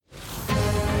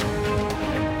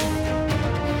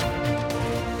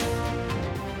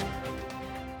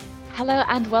Hello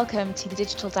and welcome to the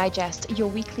Digital Digest, your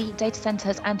weekly data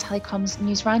centers and telecoms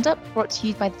news roundup brought to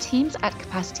you by the teams at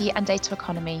Capacity and Data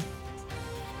Economy.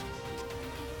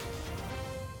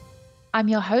 I'm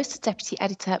your host, Deputy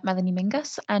Editor Melanie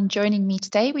Mingus, and joining me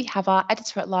today we have our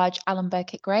Editor-at-Large Alan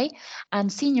Burkitt-Gray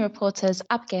and Senior Reporters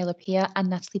Abigail Appiah and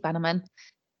Natalie Bannerman.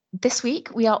 This week,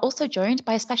 we are also joined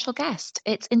by a special guest.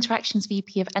 It's Interactions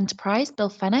VP of Enterprise, Bill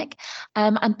Fennick,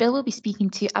 and Bill will be speaking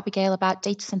to Abigail about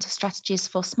data center strategies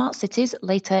for smart cities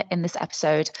later in this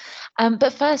episode.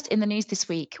 But first, in the news this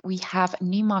week, we have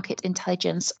new market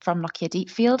intelligence from Nokia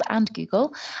Deepfield and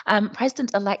Google.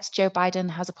 President-elect Joe Biden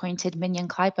has appointed Mignon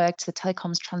Clyburgh to the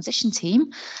telecoms transition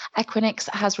team. Equinix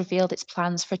has revealed its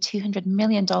plans for a $200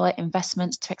 million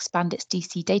investment to expand its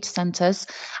DC data centers,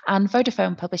 and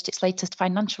Vodafone published its latest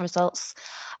financial results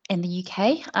in the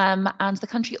UK, and the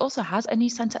country also has a new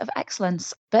centre of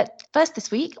excellence. But first this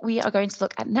week, we are going to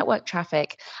look at network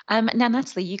traffic. Now,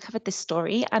 Natalie, you covered this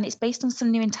story, and it's based on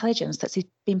some new intelligence that's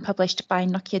been published by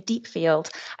Nokia Deepfield.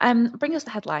 Bring us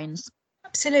the headlines.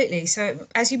 Absolutely. So,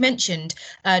 as you mentioned,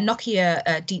 Nokia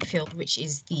Deepfield, which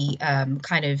is the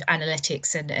kind of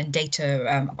analytics and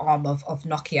data arm of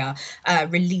Nokia,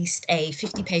 released a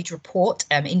 50-page report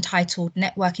entitled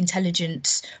Network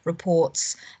Intelligence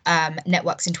Reports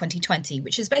Networks in 2020,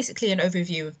 which is basically an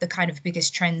overview of the kind of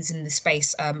biggest trends in the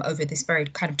space over this very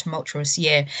kind of tumultuous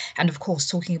year, and of course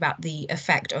talking about the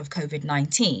effect of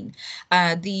COVID-19.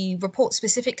 The report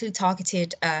specifically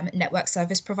targeted network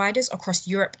service providers across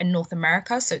Europe and North America.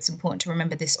 So it's important to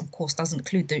remember this, of course, doesn't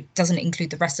include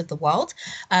the rest of the world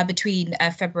between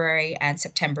February and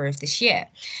September of this year.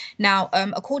 Now,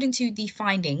 according to the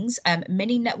findings,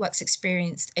 many networks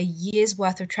experienced a year's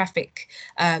worth of traffic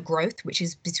growth, which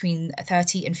is between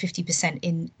 30 and 50%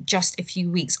 in just a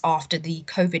few weeks after the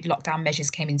COVID lockdown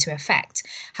measures came into effect.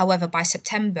 However, by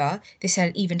September, this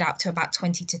had evened out to about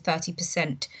 20 to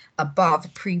 30%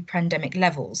 above pre-pandemic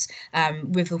levels,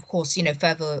 with, of course,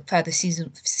 further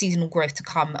seasonal growth to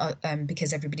come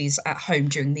because everybody's at home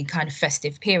during the kind of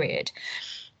festive period.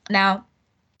 Now,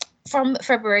 from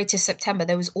February to September,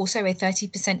 there was also a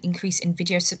 30% increase in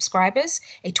video subscribers,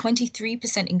 a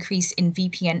 23% increase in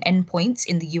VPN endpoints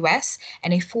in the US,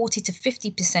 and a 40 to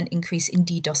 50% increase in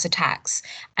DDoS attacks.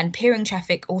 And peering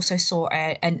traffic also saw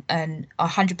a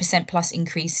 100% plus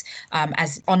increase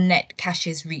as on-net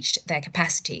caches reached their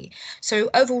capacity.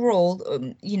 So overall,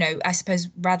 I suppose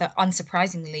rather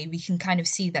unsurprisingly, we can kind of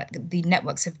see that the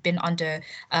networks have been under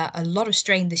a lot of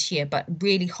strain this year, but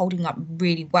really holding up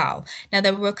really well. Now,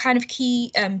 there were kind of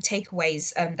key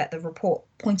takeaways that the report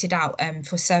pointed out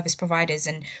for service providers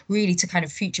and really to kind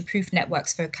of future-proof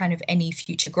networks for kind of any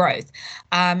future growth.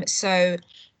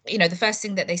 The first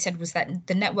thing that they said was that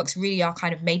the networks really are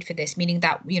kind of made for this, meaning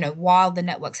that, while the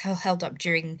networks held up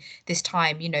during this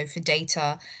time, for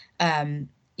data,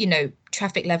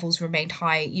 traffic levels remained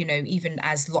high, even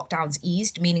as lockdowns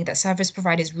eased, meaning that service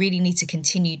providers really need to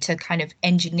continue to kind of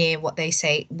engineer what they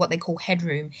call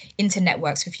headroom into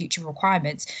networks for future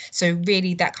requirements. So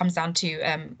really that comes down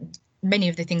to many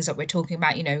of the things that we're talking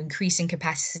about, increasing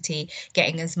capacity,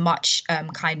 getting as much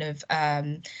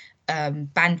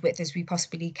bandwidth as we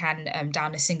possibly can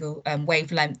down a single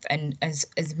wavelength, and as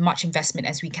much investment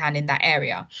as we can in that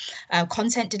area.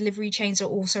 Content delivery chains are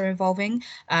also evolving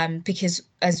because,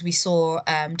 as we saw,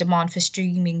 demand for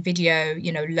streaming video,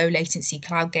 low latency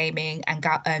cloud gaming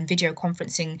and video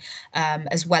conferencing,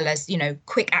 as well as,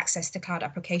 quick access to cloud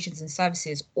applications and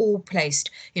services, all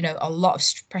placed, a lot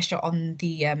of pressure on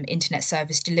the internet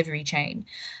service delivery chain.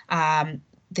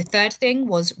 The third thing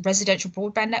was residential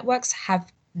broadband networks have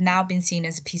now been seen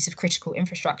as a piece of critical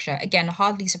infrastructure. Again,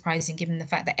 hardly surprising given the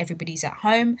fact that everybody's at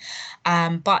home,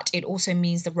 but it also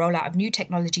means the rollout of new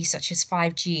technology such as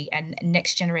 5G and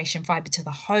next generation fiber to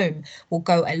the home will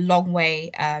go a long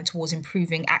way towards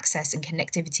improving access and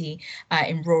connectivity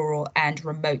in rural and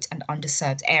remote and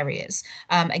underserved areas.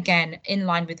 Again, in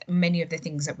line with many of the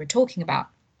things that we're talking about.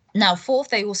 Now, fourth,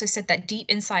 they also said that deep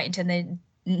insight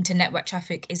into network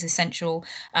traffic is essential.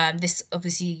 This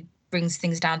obviously brings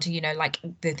things down to, like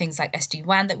the things like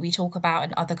SD-WAN that we talk about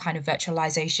and other kind of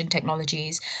virtualization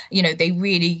technologies. They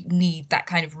really need that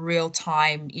kind of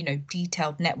real-time,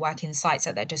 detailed network insights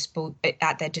at their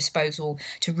disposal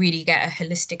to really get a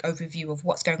holistic overview of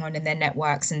what's going on in their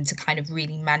networks and to kind of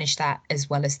really manage that as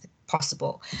well as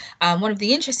possible. One of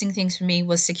the interesting things for me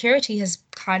was security has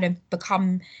kind of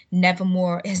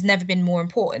has never been more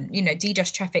important.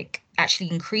 DDoS traffic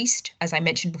actually increased, as I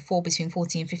mentioned before, between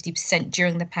 40 and 50%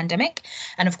 during the pandemic.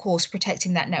 And of course,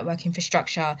 protecting that network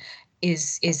infrastructure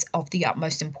is of the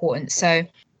utmost importance. So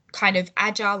kind of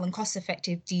agile and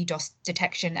cost-effective DDoS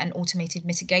detection and automated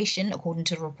mitigation, according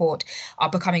to the report, are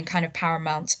becoming kind of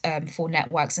paramount for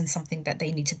networks and something that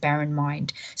they need to bear in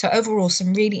mind. So overall,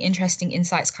 some really interesting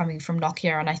insights coming from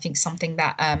Nokia, and I think something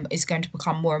that is going to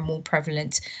become more and more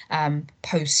prevalent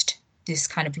post this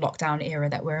kind of lockdown era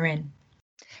that we're in.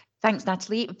 Thanks,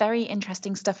 Natalie. Very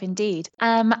interesting stuff indeed.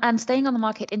 And staying on the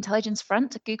market intelligence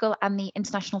front, Google and the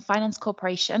International Finance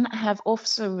Corporation have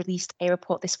also released a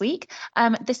report this week,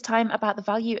 this time about the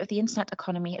value of the internet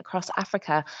economy across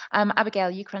Africa.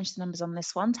 Abigail, you crunched the numbers on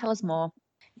this one. Tell us more.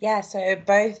 Yeah, so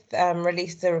both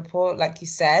released a report, like you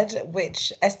said,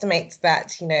 which estimates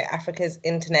that, Africa's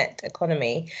internet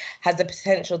economy has the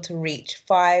potential to reach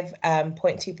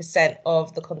 5.2%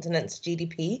 of the continent's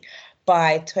GDP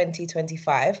by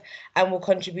 2025 and will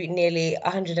contribute nearly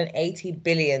 180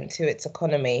 billion to its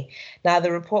economy. Now,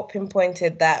 the report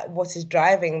pinpointed that what is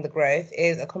driving the growth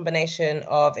is a combination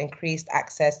of increased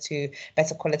access to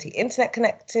better quality internet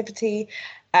connectivity,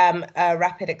 a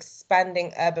rapid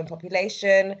expanding urban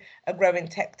population, a growing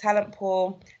tech talent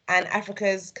pool, and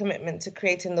Africa's commitment to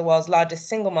creating the world's largest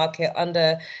single market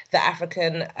under the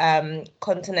African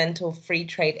Continental Free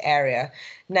Trade Area.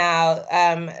 Now,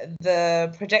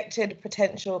 the projected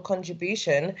potential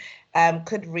contribution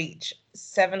could reach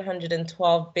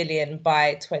 712 billion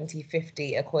by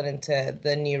 2050, according to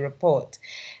the new report.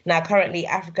 Now, currently,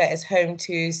 Africa is home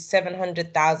to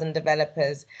 700,000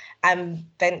 developers, and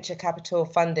venture capital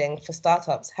funding for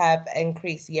startups have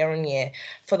increased year on year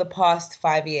for the past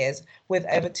 5 years, with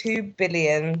over 2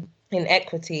 billion in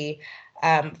equity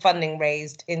funding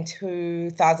raised in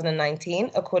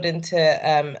 2019, according to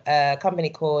a company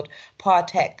called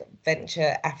Partech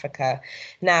Venture Africa.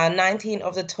 Now, 19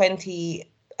 of the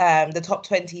top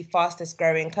 20 fastest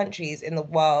growing countries in the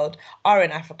world are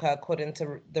in Africa, according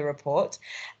to the report.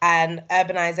 And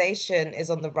urbanization is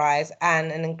on the rise,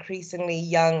 and an increasingly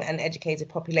young and educated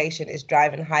population is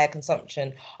driving higher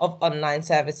consumption of online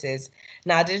services.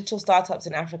 Now, digital startups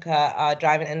in Africa are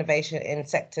driving innovation in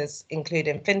sectors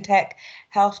including fintech,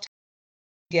 health,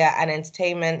 media and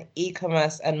entertainment,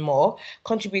 e-commerce, and more,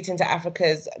 contributing to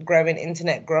Africa's growing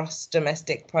internet gross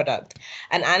domestic product.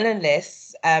 An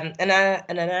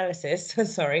analysis,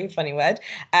 sorry, funny word,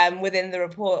 within the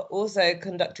report also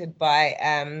conducted by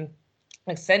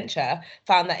Accenture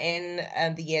found that in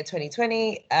the year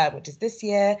 2020, which is this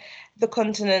year, the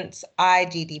continent's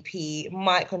IGDP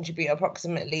might contribute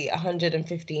approximately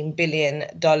 $115 billion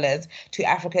to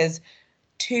Africa's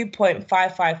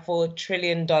 $2.554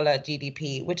 trillion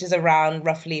GDP, which is around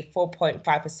roughly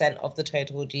 4.5% of the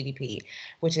total GDP,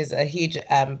 which is a huge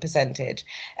percentage.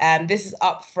 This is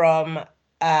up from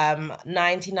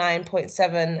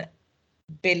 $99.7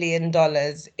 billion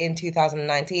in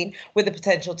 2019, with the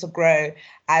potential to grow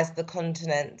as the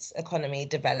continent's economy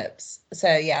develops.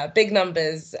 So yeah, big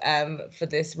numbers for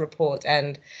this report,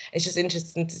 and it's just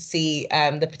interesting to see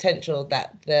the potential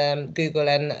that the Google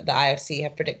and the IFC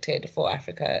have predicted for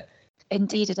Africa.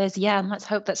 Indeed it is, yeah, and let's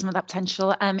hope that some of that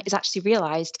potential is actually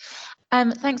realised.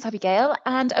 Thanks, Abigail.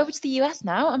 And over to the US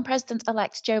now, and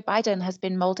President-elect Joe Biden has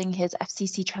been moulding his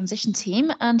FCC transition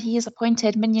team, and he has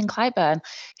appointed Mignon Clyburn,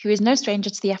 who is no stranger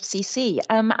to the FCC.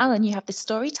 Alan, you have this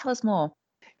story. Tell us more.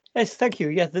 Yes, thank you.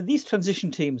 Yeah, these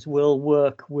transition teams will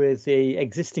work with the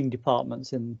existing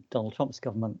departments in Donald Trump's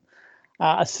government,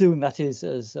 assuming that is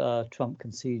as Trump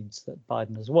concedes that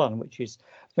Biden has won, which is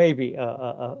maybe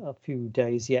a few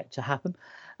days yet to happen.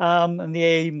 And the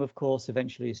aim, of course,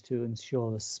 eventually is to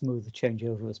ensure as smooth a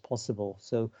changeover as possible.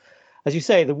 So, as you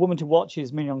say, the woman to watch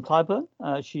is Mignon Clyburn.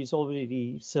 She's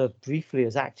already served briefly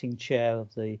as acting chair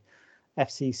of the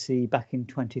FCC back in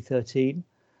 2013.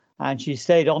 And she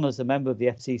stayed on as a member of the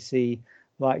FCC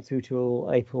right through to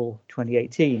April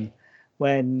 2018,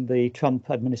 when the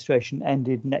Trump administration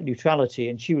ended net neutrality,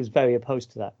 and she was very opposed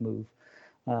to that move.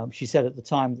 She said at the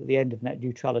time that the end of net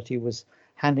neutrality was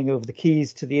handing over the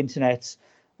keys to the internet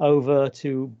over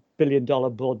to billion-dollar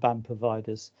broadband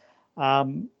providers.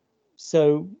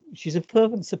 So she's a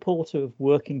fervent supporter of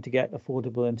working to get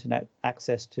affordable internet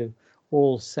access to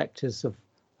all sectors of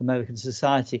American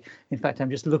society. In fact,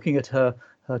 I'm just looking at her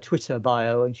Twitter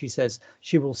bio, and she says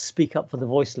she will speak up for the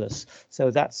voiceless. So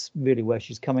that's really where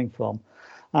she's coming from.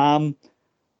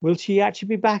 Will she actually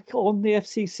be back on the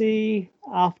FCC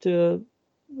after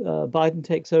Biden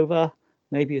takes over,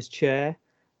 maybe as chair?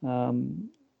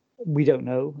 We don't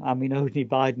know. I mean, only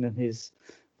Biden and his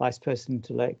Vice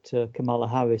President-elect Kamala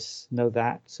Harris know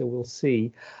that, so we'll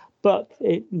see. But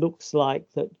it looks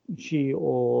like that she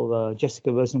or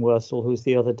Jessica Rosenworcel, who's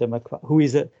the other Democrat, who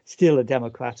is still a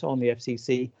Democrat on the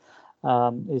FCC,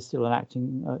 is still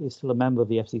a member of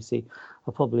the FCC,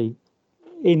 are probably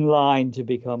in line to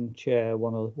become chair,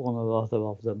 one or other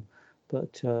of them.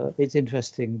 But it's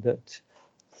interesting that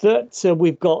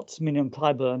we've got Miriam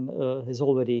Clyburn has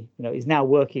already, is now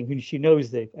working. She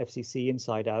knows the FCC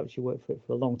inside out. She worked for it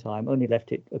for a long time. Only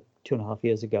left it 2.5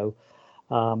 years ago.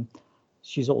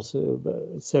 She's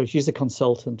also so she's a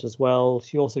consultant as well.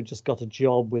 She also just got a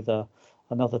job with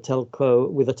another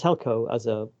telco as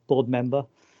a board member.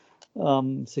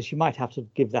 So she might have to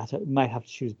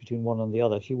choose between one and the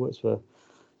other.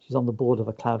 She's on the board of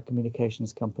a cloud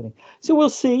communications company. So we'll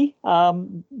see.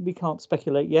 We can't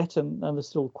speculate yet, and there's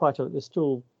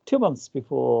still 2 months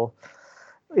before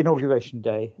Inauguration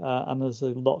Day, and there's a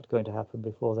lot going to happen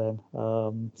before then.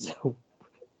 So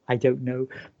I don't know,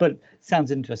 but sounds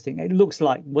interesting. It looks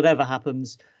like whatever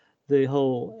happens, the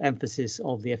whole emphasis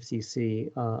of the FCC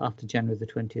after January the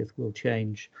 20th will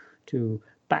change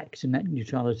back to net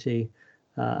neutrality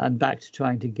and back to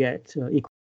trying to get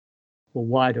equal or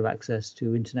wider access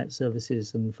to internet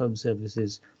services and phone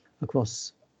services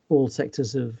across all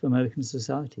sectors of American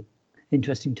society.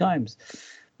 Interesting times.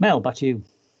 Mel, back to you.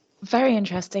 Very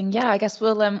interesting. Yeah, I guess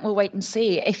we'll wait and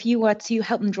see. If you were to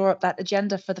help them draw up that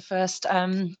agenda for the first,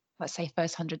 let's say,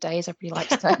 first 100 days, everybody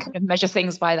likes to kind of measure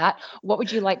things by that. What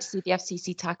would you like to see the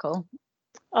FCC tackle?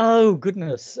 Oh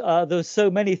goodness, there's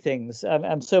so many things,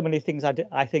 and so many things.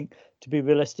 I think, to be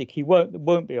realistic, he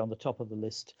won't be on the top of the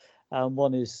list.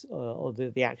 One is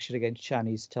the action against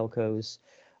Chinese telcos,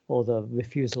 or the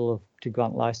refusal to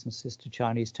grant licenses to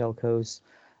Chinese telcos.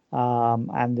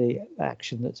 And the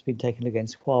action that's been taken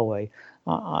against Huawei.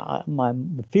 My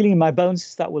feeling in my bones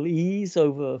is that will ease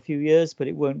over a few years, but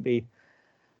it won't be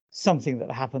something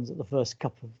that happens at the first,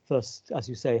 as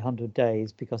you say, 100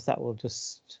 days, because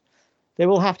they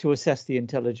will have to assess the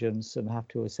intelligence and have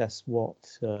to assess what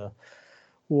the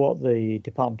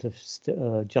Department of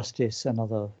Justice and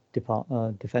other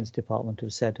Defense Department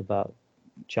have said about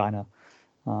China.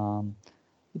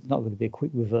 It's not going to be a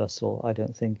quick reversal, I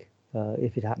don't think.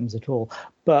 If it happens at all.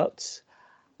 But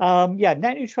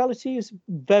net neutrality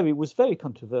was very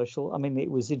controversial. I mean,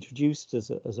 it was introduced as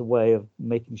a way of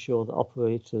making sure that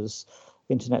operators,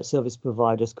 internet service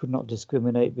providers, could not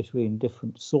discriminate between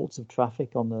different sorts of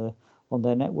traffic on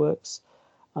their networks.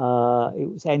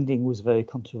 Its ending was very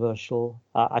controversial.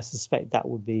 I suspect that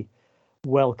would be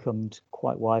welcomed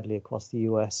quite widely across the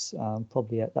US.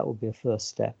 Probably that would be a first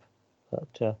step.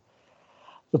 But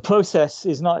the process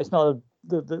is not. It's not.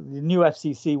 The new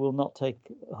FCC will not take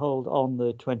hold on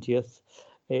the 20th.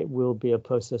 It will be a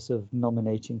process of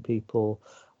nominating people.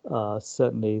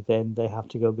 Certainly, then they have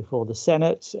to go before the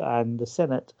Senate, and the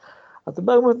Senate, at the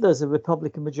moment, there's a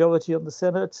Republican majority on the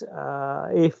Senate.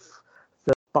 If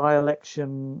the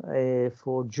by-election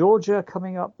for Georgia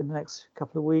coming up in the next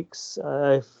couple of weeks,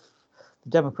 if the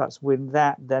Democrats win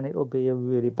that, then it'll be a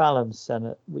really balanced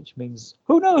Senate, which means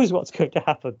who knows what's going to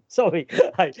happen. Sorry,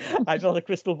 I'm not a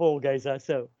crystal ball gazer,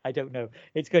 so I don't know.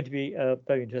 It's going to be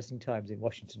very interesting times in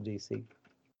Washington, D.C.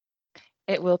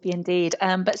 It will be indeed.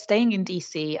 But staying in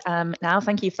DC now,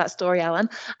 thank you for that story, Alan.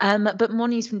 But more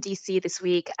news from DC this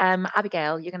week.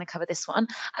 Abigail, you're going to cover this one.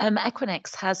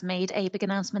 Equinix has made a big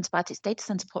announcement about its data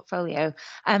center portfolio.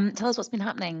 Tell us what's been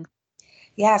happening.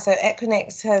 Yeah, so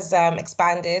Equinix has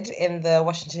expanded in the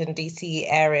Washington, D.C.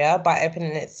 area by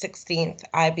opening its 16th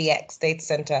IBX data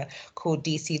center called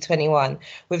DC21.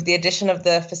 With the addition of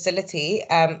the facility,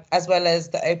 as well as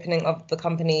the opening of the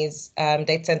company's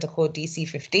data center called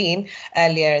DC15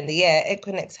 earlier in the year,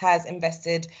 Equinix has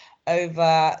invested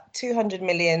over $200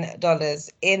 million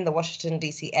in the Washington,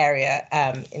 D.C. area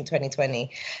in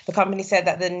 2020. The company said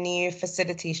that the new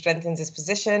facility strengthens its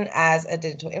position as a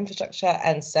digital infrastructure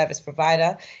and service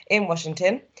provider in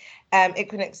Washington.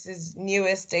 Equinix's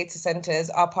newest data centers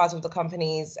are part of the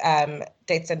company's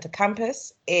data center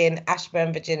campus in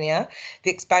Ashburn, Virginia.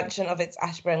 The expansion of its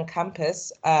Ashburn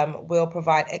campus will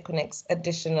provide Equinix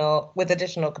additional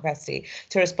capacity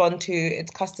to respond to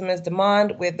its customers'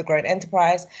 demand with the growing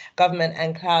enterprise, government,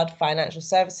 and cloud financial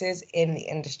services in the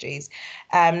industries.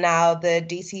 Now, the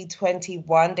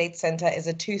DC21 data center is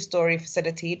a 2-story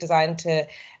facility designed to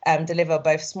deliver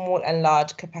both small and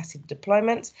large capacity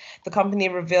deployments. The company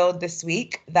revealed this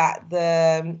week that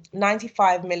the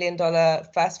 $95 million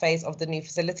first phase of the new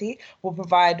facility will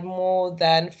provide more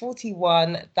than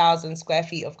 41,000 square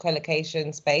feet of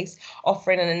co-location space,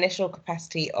 offering an initial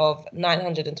capacity of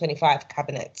 925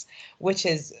 cabinets, which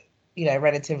is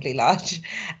relatively large.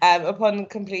 Upon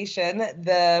completion,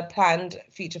 the planned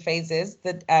future phases,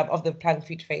 the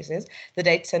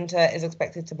data center is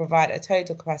expected to provide a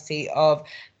total capacity of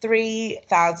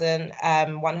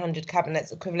 3,100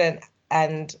 cabinets equivalent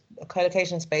and a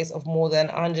co-location space of more than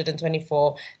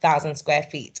 124,000 square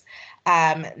feet.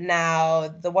 Now,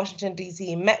 the Washington,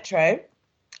 D.C. Metro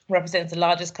represents the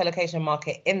largest colocation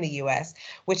market in the US,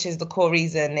 which is the core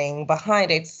reasoning behind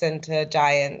data center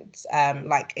giants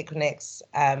like Equinix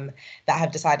that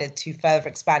have decided to further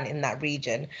expand in that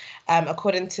region.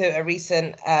 According to a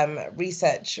recent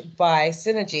research by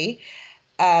Synergy,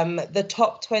 the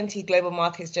top 20 global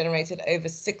markets generated over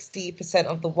 60%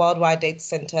 of the worldwide data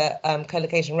center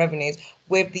colocation revenues,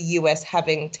 with the US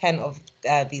having 10 of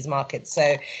these markets.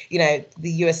 So, the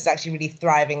US is actually really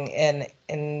thriving in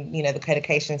the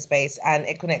colocation space, and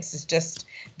Equinix is just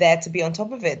there to be on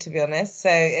top of it, to be honest. So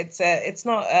it's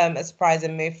not a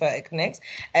surprising move for Equinix.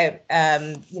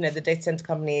 The data center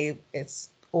company, it's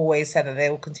always said that they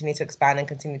will continue to expand and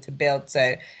continue to build.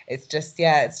 So it's just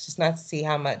nice to see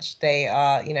how much they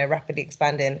are, rapidly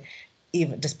expanding,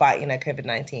 even despite,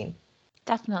 COVID-19.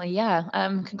 Definitely, yeah.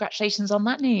 Congratulations on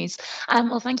that news.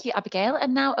 Well, thank you, Abigail.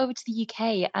 And now over to the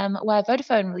UK, where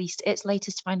Vodafone released its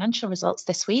latest financial results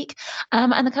this week.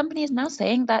 And the company is now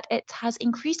saying that it has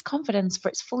increased confidence for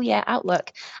its full year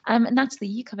outlook. Natalie,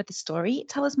 you covered the story.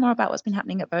 Tell us more about what's been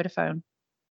happening at Vodafone.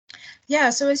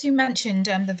 Yeah, so as you mentioned,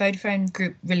 the Vodafone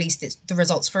Group released the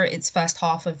results for its first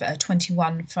half of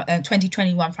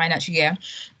 2021 financial year.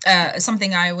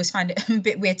 Something I always find it a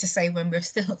bit weird to say when we're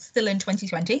still in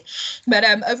 2020. But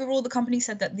overall, the company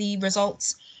said that the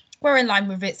results were in line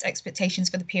with its expectations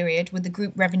for the period, with the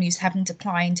group revenues having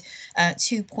declined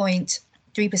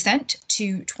 2.3%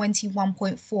 to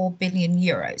 21.4 billion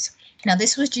euros. Now,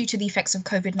 this was due to the effects of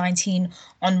COVID-19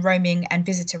 on roaming and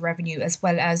visitor revenue, as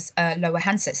well as lower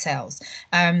handset sales.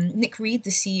 Nick Reed, the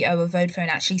CEO of Vodafone,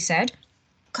 actually said,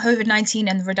 COVID-19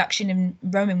 and the reduction in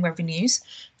roaming revenues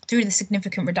through the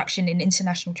significant reduction in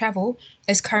international travel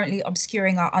is currently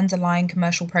obscuring our underlying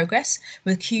commercial progress,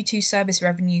 with Q2 service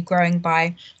revenue growing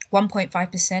by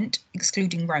 1.5%,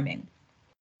 excluding roaming.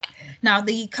 Now,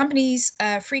 the company's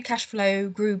free cash flow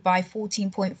grew by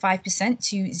 14.5%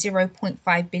 to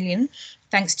 0.5 billion,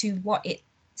 thanks to what it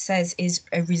says is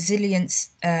a resilient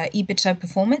EBITDA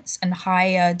performance and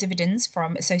higher dividends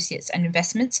from associates and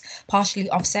investments,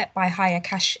 partially offset by higher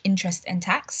cash interest and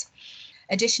tax.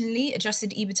 Additionally,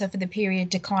 adjusted EBITDA for the period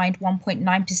declined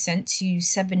 1.9% to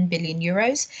 7 billion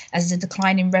euros, as the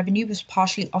decline in revenue was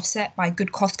partially offset by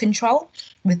good cost control,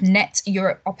 with net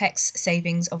Europe OPEX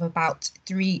savings of about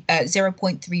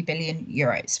 0.3 billion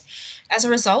euros. As a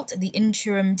result, the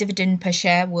interim dividend per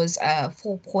share was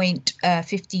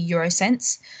 4.50 euro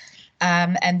cents.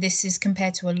 And this is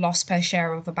compared to a loss per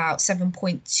share of about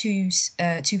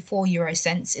 7.24 euro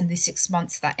cents in the 6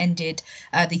 months that ended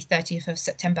the 30th of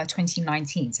September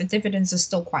 2019. So dividends are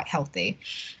still quite healthy.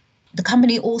 The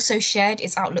company also shared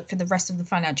its outlook for the rest of the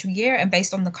financial year, and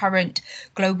based on the current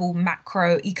global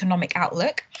macroeconomic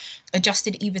outlook,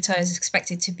 adjusted EBITDA is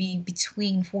expected to be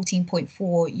between 14.4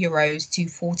 euros to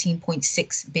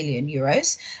 14.6 billion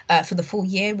euros for the full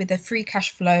year, with a free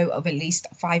cash flow of at least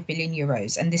 5 billion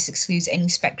euros. And this excludes any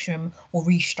spectrum or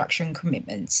restructuring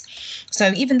commitments.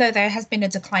 So even though there has been a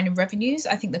decline in revenues,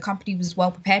 I think the company was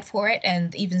well prepared for it,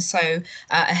 and even so,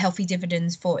 a healthy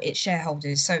dividends for its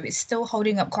shareholders. So it's still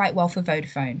holding up quite well for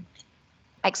Vodafone.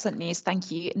 Excellent news. Thank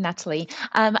you, Natalie.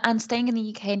 And staying in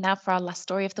the UK now for our last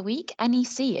story of the week,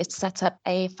 NEC is to set up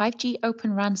a 5G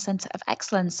Open RAN Centre of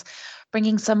Excellence,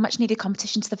 bringing some much needed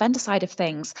competition to the vendor side of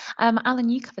things.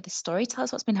 Alan, you covered this story. Tell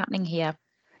us what's been happening here.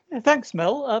 Yeah, thanks,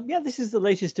 Mel. This is the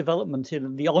latest development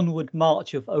in the onward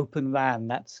march of Open RAN.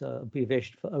 That's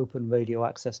abbreviation for Open Radio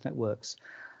Access Networks.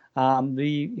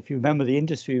 If you remember, the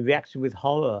industry reacted with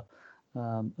horror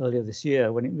earlier this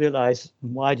year when it realized,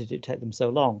 why did it take them so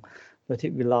long? But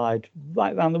it relied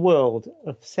right around the world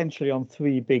essentially on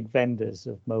 3 big vendors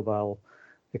of mobile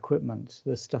equipment,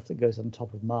 the stuff that goes on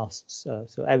top of masts.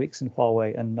 So Ericsson,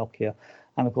 Huawei and Nokia.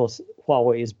 And of course,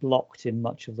 Huawei is blocked in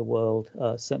much of the world,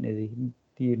 certainly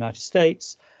the United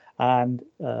States and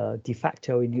de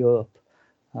facto in Europe.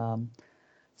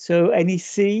 So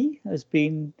NEC has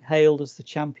been hailed as the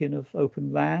champion of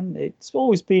Open RAN. It's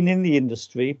always been in the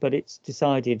industry, but it's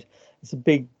a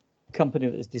big company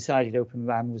that has decided Open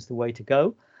RAN was the way to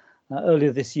go.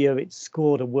 Earlier this year, it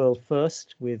scored a world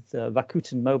first with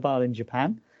Rakuten Mobile in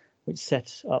Japan, which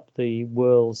set up the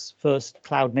world's first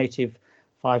cloud-native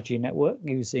 5G network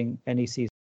using NEC,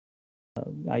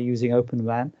 using Open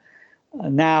RAN.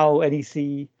 Now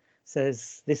NEC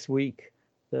says this week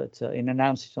that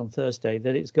announced it on Thursday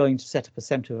that it's going to set up a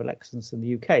centre of excellence in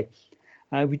the UK.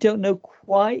 We don't know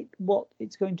quite what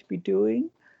it's going to be doing,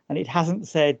 and it hasn't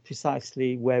said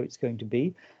precisely where it's going to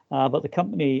be. But the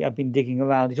company have been digging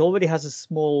around. It already has a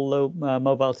small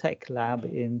mobile tech lab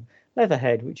in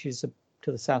Leatherhead, which is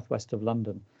to the southwest of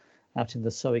London. out in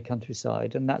the Surrey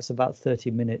countryside, and that's about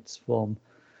 30 minutes from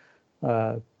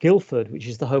Guildford, which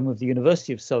is the home of the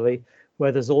University of Surrey,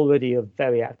 where there's already a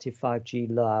very active 5G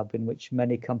lab in which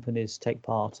many companies take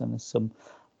part, and there's some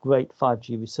great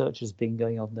 5G research has been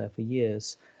going on there for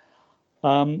years,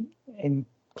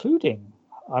 including,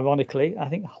 ironically, I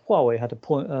think Huawei had a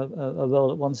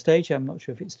role at one stage. I'm not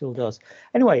sure if it still does.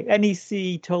 Anyway,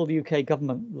 NEC told the UK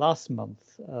government last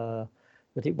month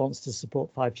that it wants to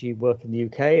support 5G work in the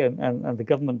UK, and the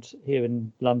government here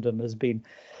in London has been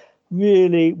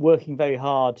really working very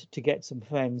hard to get some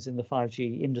friends in the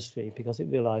 5G industry, because it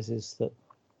realizes that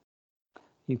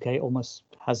UK almost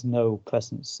has no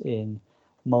presence in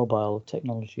mobile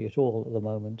technology at all at the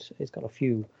moment. It's got a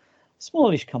few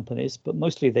smallish companies, but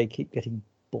mostly they keep getting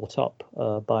bought up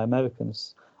by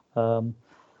Americans.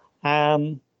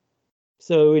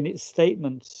 So in its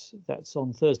statement that's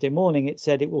on Thursday morning, it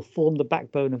said it will form the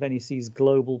backbone of NEC's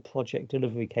global project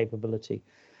delivery capability,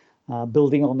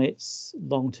 building on its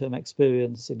long-term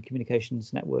experience in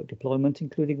communications network deployment,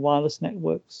 including wireless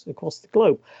networks across the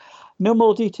globe. No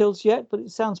more details yet, but it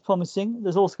sounds promising.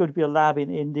 There's also going to be a lab in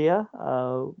India,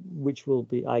 which will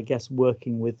be, I guess,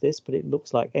 working with this, but it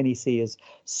looks like NEC has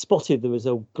spotted there is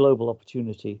a global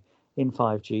opportunity in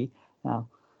 5G. Now,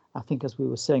 I think, as we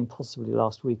were saying possibly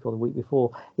last week or the week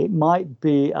before, it might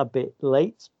be a bit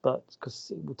late, but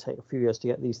because it will take a few years to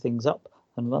get these things up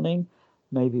and running.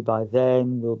 Maybe by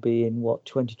then we'll be in,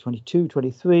 2022,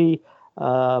 23.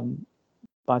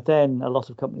 By then, a lot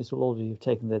of companies will already have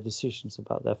taken their decisions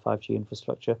about their 5G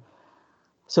infrastructure.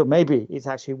 So maybe it's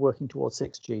actually working towards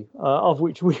 6G, of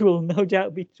which we will no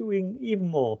doubt be doing even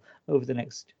more over the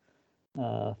next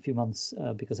few months,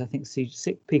 because I think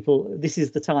this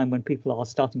is the time when people are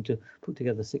starting to put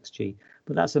together 6G,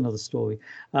 but that's another story.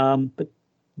 But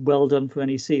well done for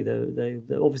NEC.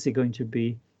 They're obviously going to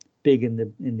be big in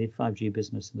the 5G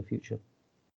business in the future.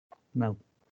 Mel.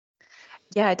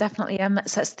 Yeah, it definitely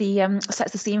sets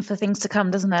the scene for things to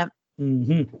come, doesn't it?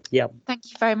 Mm-hmm. Yeah. Thank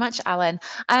you very much, Alan.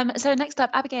 So next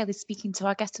up, Abigail is speaking to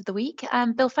our guest of the week,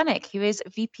 Bill Fennick, who is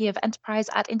VP of Enterprise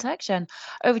at Interaction.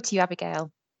 Over to you, Abigail.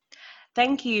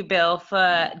 Thank you, Bill,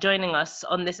 for joining us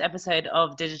on this episode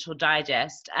of Digital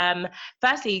Digest.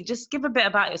 Firstly, just give a bit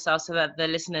about yourself so that the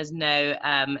listeners know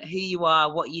who you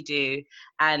are, what you do,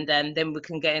 and then we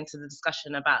can get into the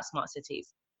discussion about smart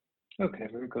cities. Okay,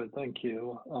 very good. Thank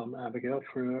you, Abigail,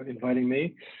 for inviting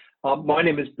me. My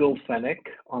name is Bill Fennick.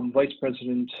 I'm Vice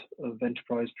President of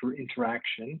Enterprise for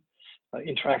Interaction.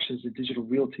 Interaction is a digital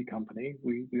realty company.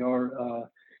 We are a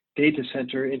data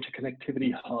center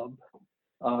interconnectivity hub.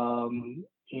 Now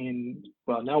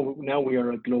we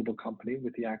are a global company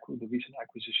with the recent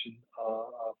acquisition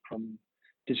from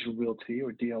Digital Realty,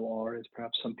 or DLR, as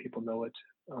perhaps some people know it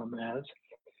as.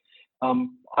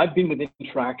 I've been with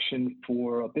Interaction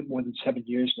for a bit more than 7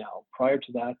 years now. Prior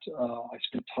to that, I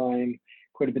spent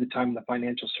quite a bit of time in the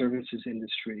financial services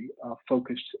industry,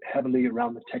 focused heavily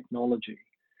around the technology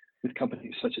with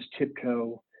companies such as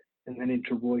TIBCO, and then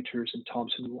into Reuters and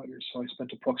Thomson Reuters. So I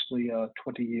spent approximately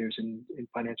 20 years in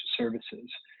financial services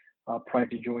prior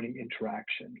to joining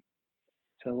Interaction.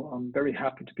 So I'm very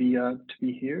happy to be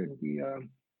here and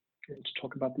to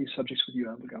talk about these subjects with you,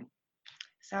 Abigail.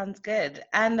 Sounds good.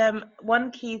 And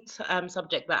one key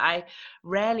subject that I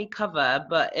rarely cover,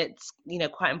 but it's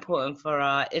quite important for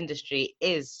our industry,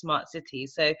 is smart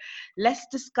cities. So let's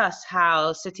discuss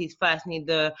how cities first need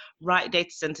the right data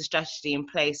center strategy in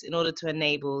place in order to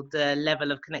enable the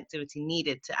level of connectivity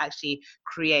needed to actually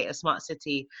create a smart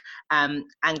city and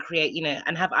create,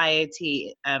 and have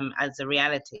IoT as a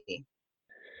reality.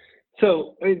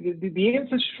 So the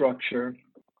infrastructure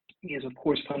is, of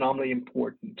course, phenomenally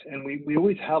important, and we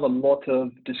always have a lot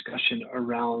of discussion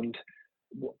around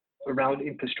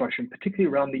infrastructure, particularly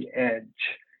around the edge,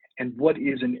 and what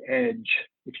is an edge,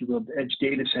 if you will, edge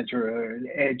data center or an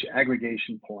edge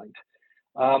aggregation point.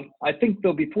 I think,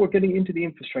 though, before getting into the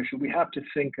infrastructure, we have to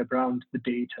think around the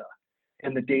data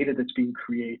and the data that's being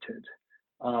created,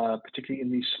 particularly in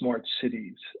these smart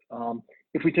cities.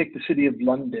 If we take the city of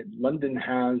London, London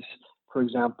has, for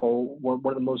example, one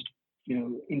of the most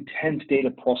intense data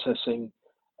processing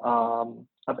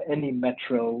of any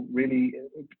metro, really,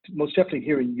 most definitely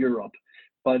here in Europe,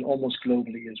 but almost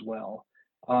globally as well.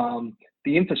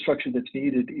 The infrastructure that's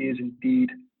needed is indeed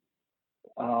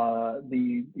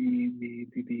the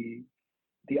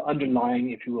underlying,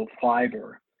 if you will,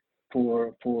 fiber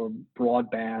for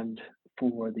broadband,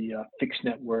 for the fixed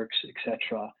networks,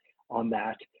 etc. on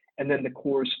that, and then the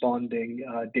corresponding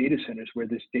data centers where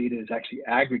this data is actually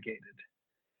aggregated.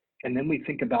 And then we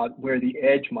think about where the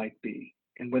edge might be.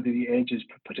 and whether the edge is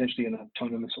potentially an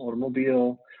autonomous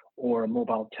automobile or a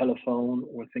mobile telephone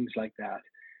or things like that.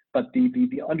 But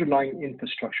the underlying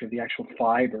infrastructure, the actual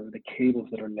fiber, the cables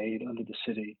that are laid under the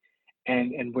city,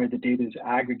 and where the data is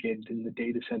aggregated in the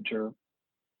data center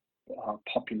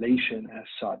population as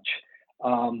such,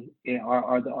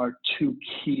 are two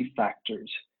key factors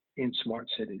in smart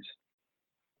cities.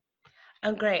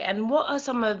 Oh, great. And what are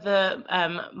some of the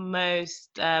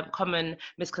most common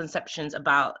misconceptions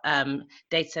about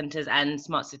data centers and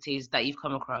smart cities that you've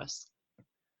come across?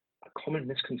 A common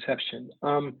misconception.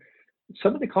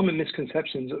 Some of the common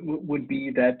misconceptions would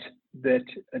be that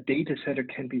a data center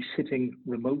can be sitting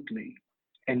remotely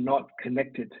and not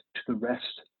connected to the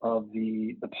rest of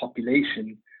the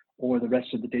population or the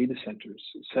rest of the data centers.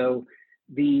 So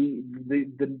the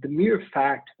mere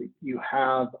fact that you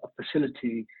have a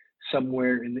facility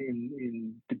somewhere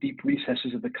in the deep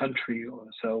recesses of the country or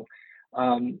so,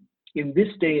 in this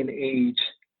day and age,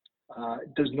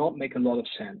 does not make a lot of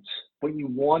sense. What you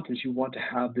want is you want to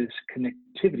have this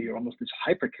connectivity, or almost this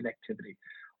hyper connectivity,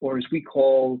 or as we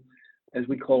call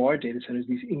our data centers,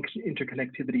 these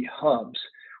interconnectivity hubs,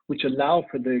 which allow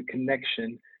for the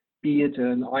connection, be it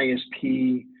an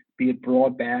ISP, be it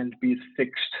broadband, be it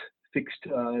fixed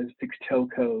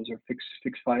telcos or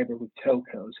fixed fiber with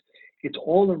telcos. It's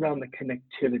all around the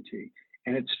connectivity,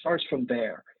 and it starts from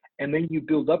there, and then you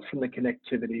build up from the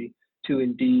connectivity to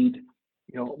indeed,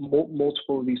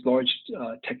 multiple of these large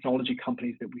technology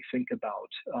companies that we think about,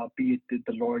 be it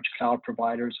the large cloud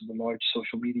providers or the large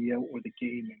social media or the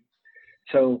gaming.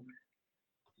 So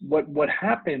what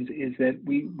happens is that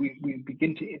we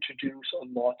begin to introduce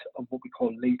a lot of what we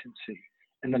call latency.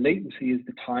 And the latency is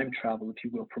the time travel, if you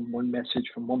will, from one message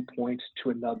from one point to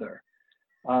another.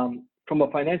 From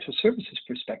a financial services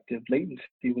perspective,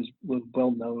 latency was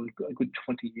well known a good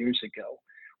 20 years ago,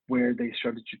 where they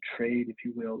started to trade, if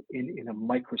you will, in a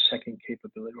microsecond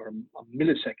capability or a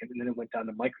millisecond, and then it went down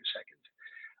to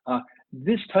microseconds.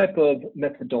 This type of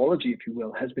methodology, if you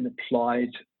will, has been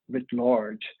applied writ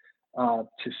large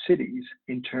to cities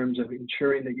in terms of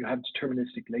ensuring that you have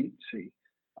deterministic latency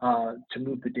to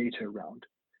move the data around.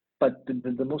 But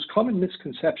the most common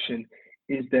misconception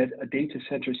is that a data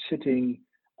center sitting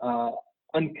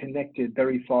unconnected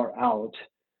very far out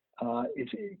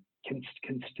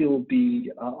can still be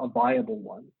a viable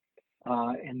one,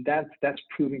 and that's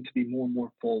proving to be more and more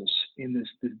false in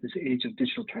this age of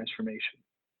digital transformation.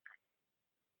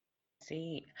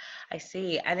 I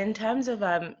see. And in terms of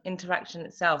interaction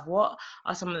itself, what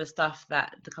are some of the stuff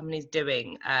that the company's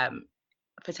doing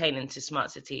pertaining to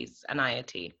smart cities and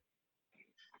IoT?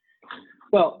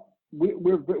 Well,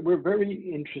 we're very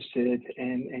interested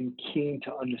and keen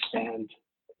to understand,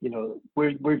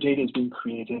 where data is being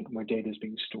created and where data is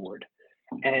being stored.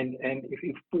 And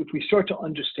if we start to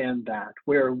understand that,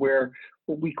 where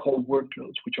what we call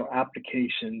workloads, which are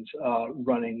applications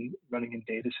running in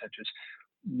data centers,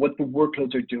 what the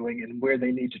workloads are doing and where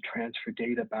they need to transfer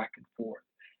data back and forth.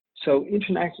 So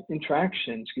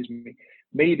Interaction,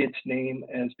 made its name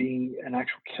as being an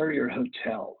actual carrier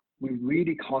hotel. We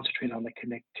really concentrate on the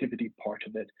connectivity part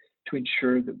of it to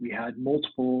ensure that we had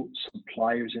multiple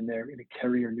suppliers in there in a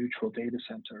carrier neutral data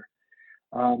center.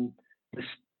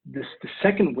 The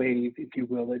second wave, if you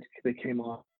will, that came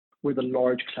on were the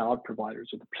large cloud providers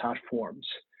or the platforms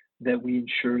that we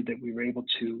ensured that we were able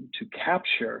to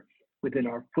capture within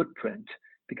our footprint,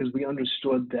 because we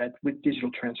understood that with digital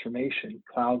transformation,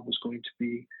 cloud was going to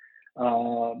be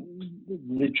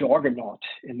the juggernaut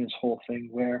in this whole thing,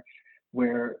 where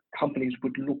companies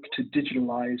would look to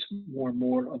digitalize more and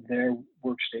more of their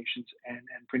workstations and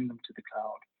bring them to the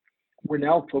cloud. We're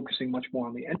now focusing much more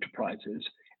on the enterprises,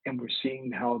 and we're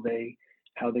seeing how they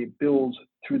build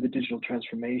through the digital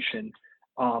transformation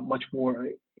much more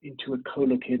into a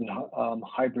co-located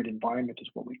hybrid environment is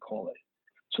what we call it.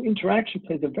 So Interaction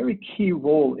plays a very key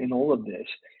role in all of this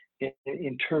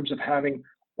in terms of having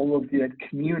all of that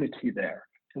community there.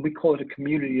 And we call it a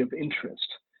community of interest.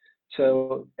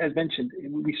 So as mentioned,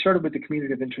 we started with the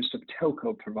community of interest of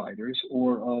telco providers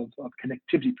or of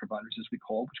connectivity providers, as we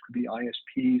call, which could be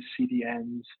ISPs,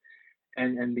 CDNs,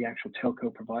 and the actual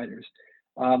telco providers.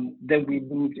 Then we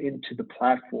moved into the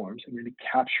platforms and really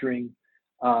capturing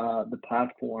the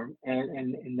platform.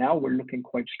 And now we're looking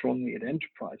quite strongly at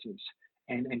enterprises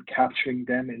and capturing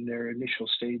them in their initial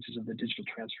stages of the digital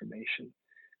transformation.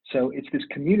 So it's this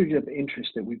community of interest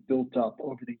that we've built up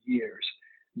over the years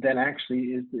that actually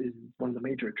is one of the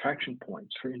major attraction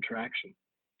points for Interaction.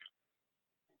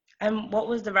 And what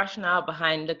was the rationale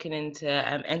behind looking into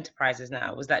enterprises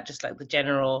now? Was that just like the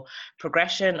general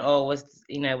progression, or was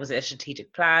it a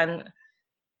strategic plan?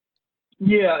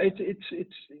 Yeah,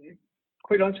 it's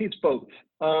quite honestly, it's both.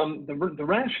 The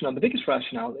rationale, the biggest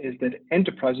rationale, is that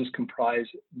enterprises comprise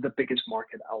the biggest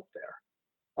market out there.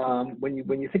 When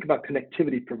you think about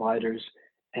connectivity providers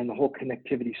and the whole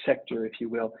connectivity sector, if you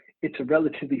will, it's a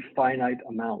relatively finite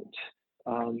amount.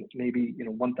 Maybe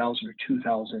 1,000 or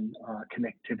 2,000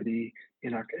 connectivity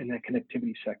in the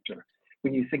connectivity sector.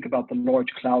 When you think about the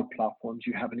large cloud platforms,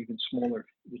 you have an even smaller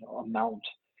amount.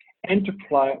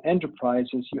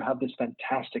 Enterprises, you have this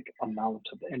fantastic amount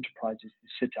of enterprises that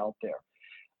sit out there.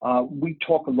 We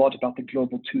talk a lot about the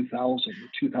global 2,000, the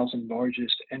 2,000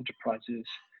 largest enterprises,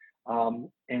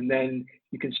 and then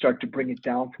you can start to bring it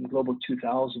down from global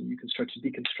 2,000. You can start to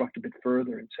deconstruct a bit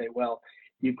further and say, well,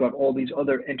 you've got all these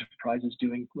other enterprises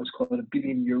doing what's called €1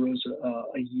 billion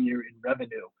a year in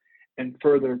revenue, and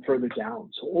further down.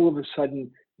 So all of a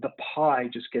sudden, the pie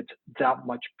just gets that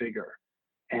much bigger.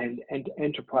 And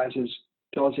enterprises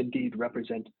does indeed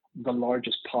represent the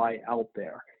largest pie out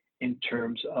there in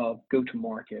terms of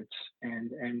go-to-markets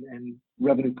and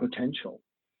revenue potential.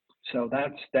 So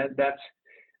that's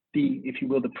the, if you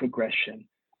will, the progression.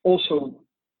 Also,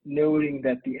 noting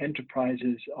that the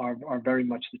enterprises are very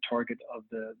much the target of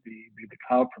the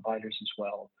cloud providers as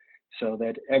well, so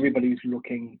that everybody's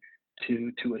looking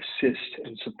to assist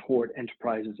and support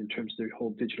enterprises in terms of their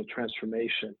whole digital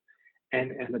transformation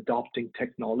and adopting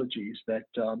technologies that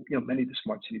many of the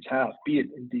smart cities have, be it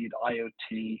indeed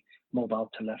IoT, mobile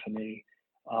telephony,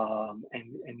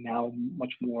 and now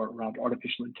much more around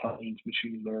artificial intelligence,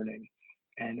 machine learning,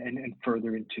 and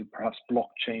further into perhaps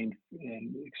blockchain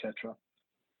and etc.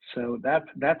 So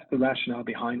that's the rationale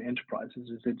behind enterprises,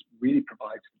 is it really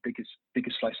provides the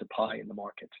biggest slice of pie in the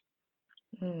market.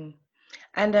 Mm.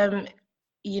 And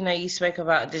you spoke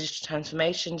about digital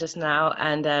transformation just now,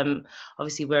 and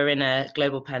obviously we're in a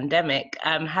global pandemic.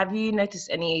 Have you noticed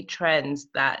any trends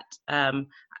that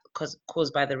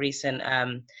caused by the recent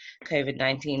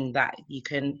COVID-19 that you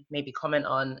can maybe comment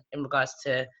on in regards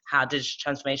to how digital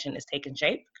transformation is taking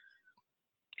shape?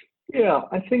 Yeah,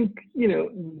 I think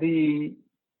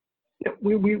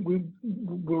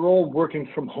we're all working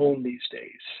from home these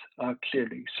days,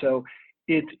 clearly. So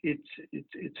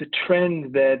it's a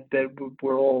trend that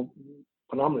we're all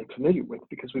phenomenally familiar with,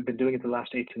 because we've been doing it the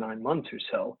last 8 to 9 months or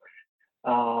so,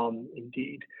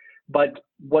 indeed. But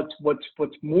what's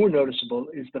more noticeable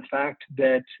is the fact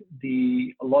that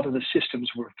a lot of the systems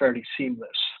were fairly seamless,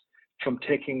 from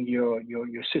taking your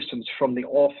systems from the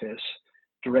office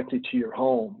directly to your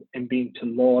home and being to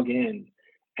log in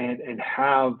and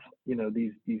have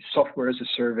these software as a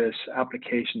service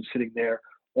applications sitting there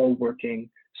all working,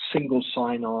 single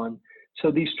sign-on.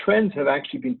 So these trends have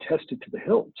actually been tested to the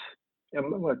hilt.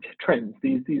 Trends,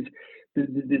 the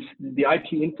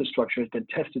IT infrastructure has been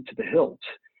tested to the hilt.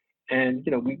 And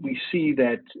we see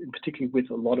that, particularly with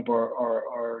a lot of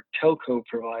our telco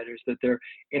providers, that they're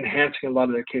enhancing a lot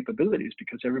of their capabilities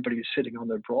because everybody is sitting on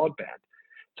their broadband.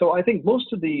 So I think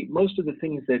most of the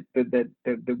things that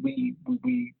we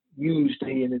use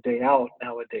day in and day out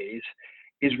nowadays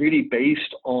is really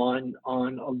based on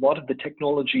a lot of the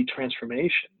technology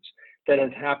transformations that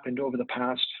have happened over the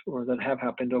past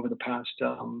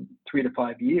 3 to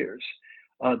 5 years.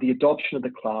 The adoption of the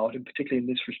cloud, and particularly in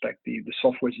this respect, the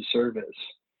software as a service,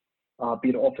 be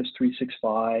it Office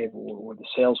 365 or the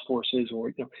Salesforces,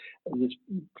 or this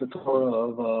plethora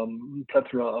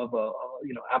of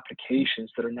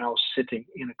applications that are now sitting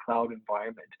in a cloud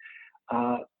environment.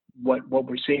 What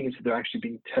we're seeing is that they're actually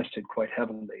being tested quite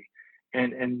heavily,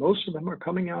 and most of them are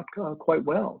coming out quite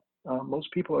well.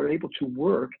 Most people are able to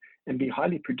work and be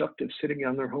highly productive sitting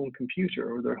on their home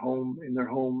computer or home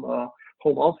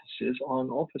offices on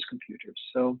office computers.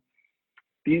 So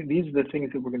these are the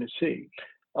things that we're going to see.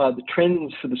 The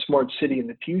trends for the smart city in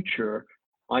the future,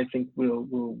 I think,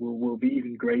 will be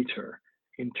even greater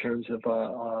in terms of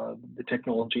the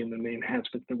technology and the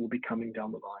enhancements that will be coming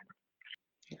down the line.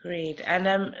 Agreed.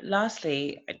 And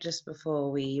lastly, just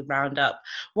before we round up,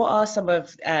 what are some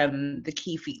of the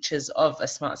key features of a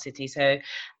smart city? So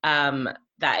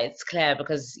that it's clear,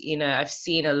 because I've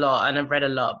seen a lot and I've read a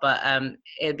lot, but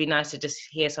it'd be nice to just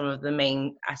hear some of the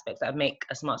main aspects that make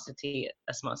a smart city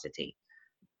a smart city.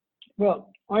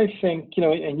 Well, I think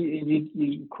and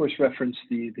you of course referenced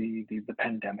the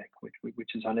pandemic,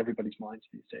 which is on everybody's minds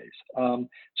these days.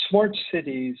 Smart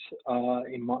cities,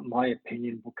 in my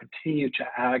opinion, will continue to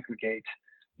aggregate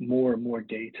more and more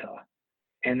data,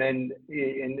 and then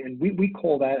we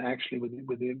call that actually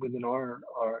within our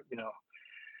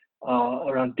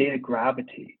around data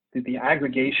gravity, the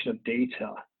aggregation of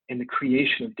data and the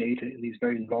creation of data in these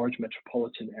very large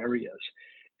metropolitan areas.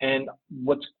 And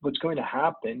what's going to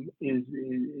happen is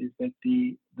that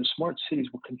the smart cities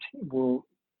will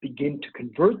begin to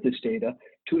convert this data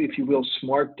to, if you will,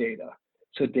 smart data.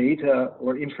 So data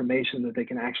or information that they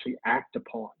can actually act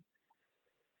upon.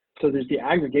 So there's the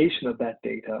aggregation of that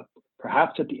data,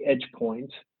 perhaps at the edge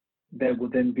points, that will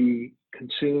then be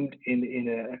consumed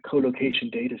in a co-location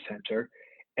data center,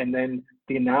 and then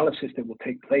the analysis that will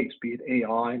take place, be it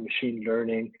AI, machine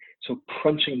learning, so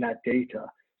crunching that data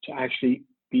to actually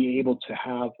be able to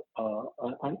have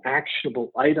an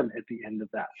actionable item at the end of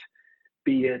that.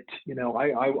 Be it,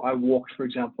 I walked, for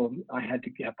example, I had to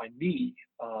get my knee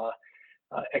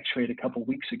x-rayed a couple of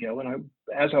weeks ago, and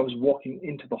as I was walking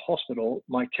into the hospital,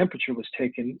 my temperature was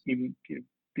taken even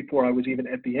before I was even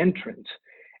at the entrance.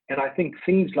 And I think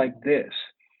things like this,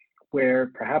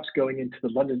 where perhaps going into the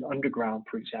London Underground,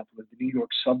 for example, or the New York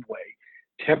subway,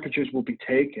 temperatures will be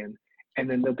taken, and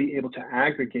then they'll be able to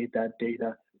aggregate that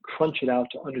data, crunch it out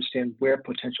to understand where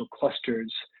potential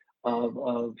clusters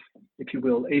of, if you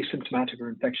will, asymptomatic or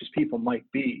infectious people might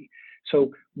be.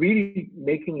 So really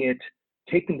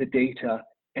taking the data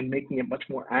and making it much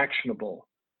more actionable,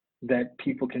 that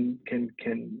people can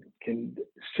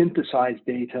synthesize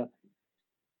data,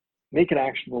 make it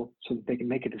actionable so that they can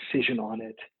make a decision on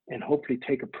it and hopefully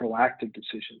take a proactive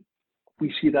decision.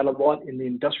 We see that a lot in the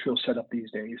industrial setup these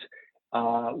days,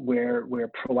 where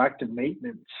proactive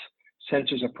maintenance,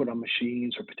 sensors are put on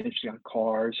machines or potentially on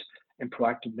cars, and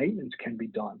proactive maintenance can be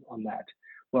done on that.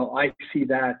 Well, I see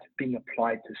that being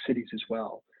applied to cities as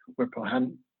well, where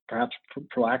perhaps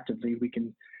proactively we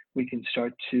can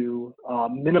start to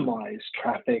minimize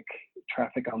traffic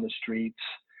on the streets,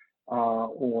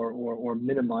 or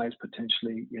minimize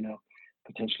potentially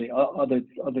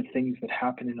other things that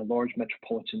happen in a large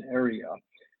metropolitan area.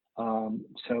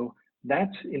 So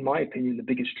that's, in my opinion, the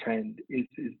biggest trend is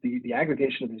the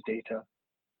aggregation of this data,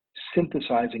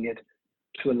 synthesizing it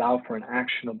to allow for an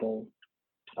actionable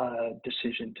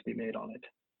decision to be made on it.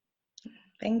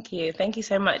 Thank you. Thank you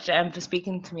so much for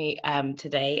speaking to me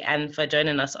today and for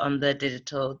joining us on the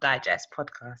Digital Digest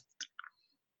podcast.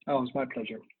 Oh, it was my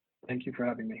pleasure. Thank you for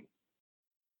having me.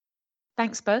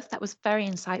 Thanks both. That was very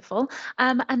insightful.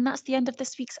 And that's the end of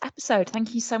this week's episode.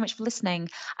 Thank you so much for listening.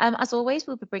 As always,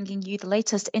 we'll be bringing you the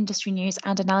latest industry news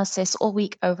and analysis all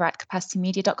week over at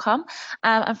capacitymedia.com.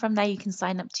 And from there, you can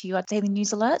sign up to our daily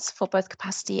news alerts for both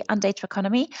capacity and data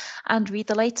economy and read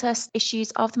the latest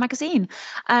issues of the magazine.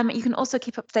 You can also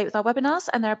keep up to date with our webinars,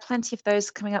 and there are plenty of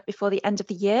those coming up before the end of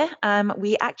the year.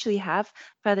 We actually have,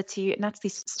 further to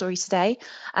Natalie's story today,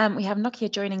 we have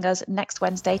Nokia joining us next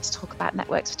Wednesday to talk about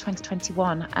networks for 2021.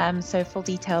 So full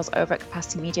details over at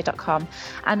capacitymedia.com.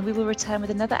 And we will return with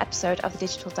another episode of the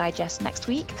Digital Digest next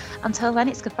week. Until then,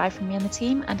 it's goodbye from me and the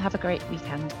team, and have a great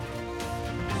weekend.